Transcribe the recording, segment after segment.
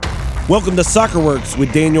Welcome to Soccer Works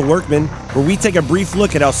with Daniel Workman, where we take a brief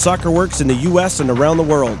look at how soccer works in the U.S. and around the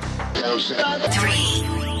world. 3, 2,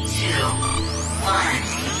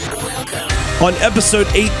 1. On episode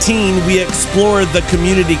 18, we explore the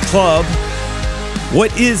community club.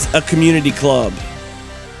 What is a community club?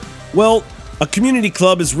 Well, a community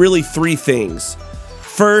club is really three things.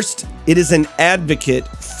 First, it is an advocate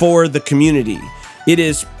for the community. It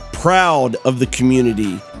is proud of the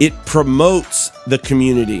community. It promotes the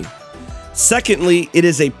community. Secondly, it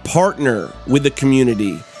is a partner with the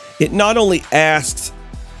community. It not only asks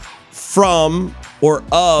from or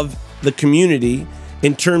of the community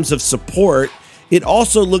in terms of support, it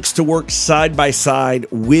also looks to work side by side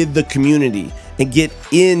with the community and get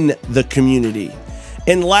in the community.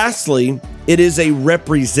 And lastly, it is a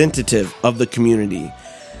representative of the community.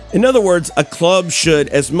 In other words, a club should,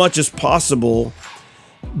 as much as possible,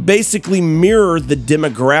 basically mirror the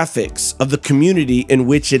demographics of the community in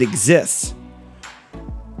which it exists.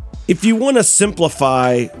 If you want to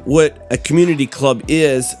simplify what a community club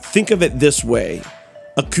is, think of it this way.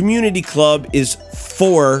 A community club is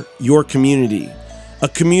for your community. A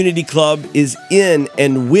community club is in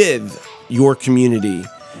and with your community.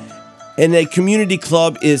 And a community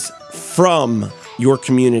club is from your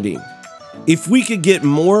community. If we could get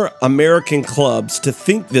more American clubs to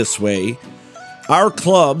think this way, our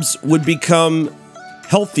clubs would become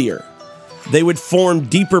healthier. They would form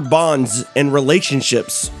deeper bonds and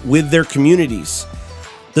relationships with their communities.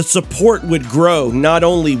 The support would grow not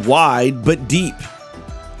only wide, but deep.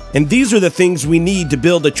 And these are the things we need to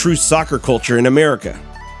build a true soccer culture in America.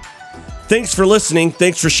 Thanks for listening.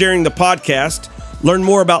 Thanks for sharing the podcast. Learn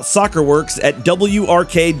more about SoccerWorks at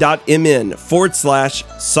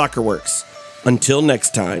wrk.mn/SoccerWorks. Until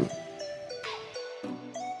next time.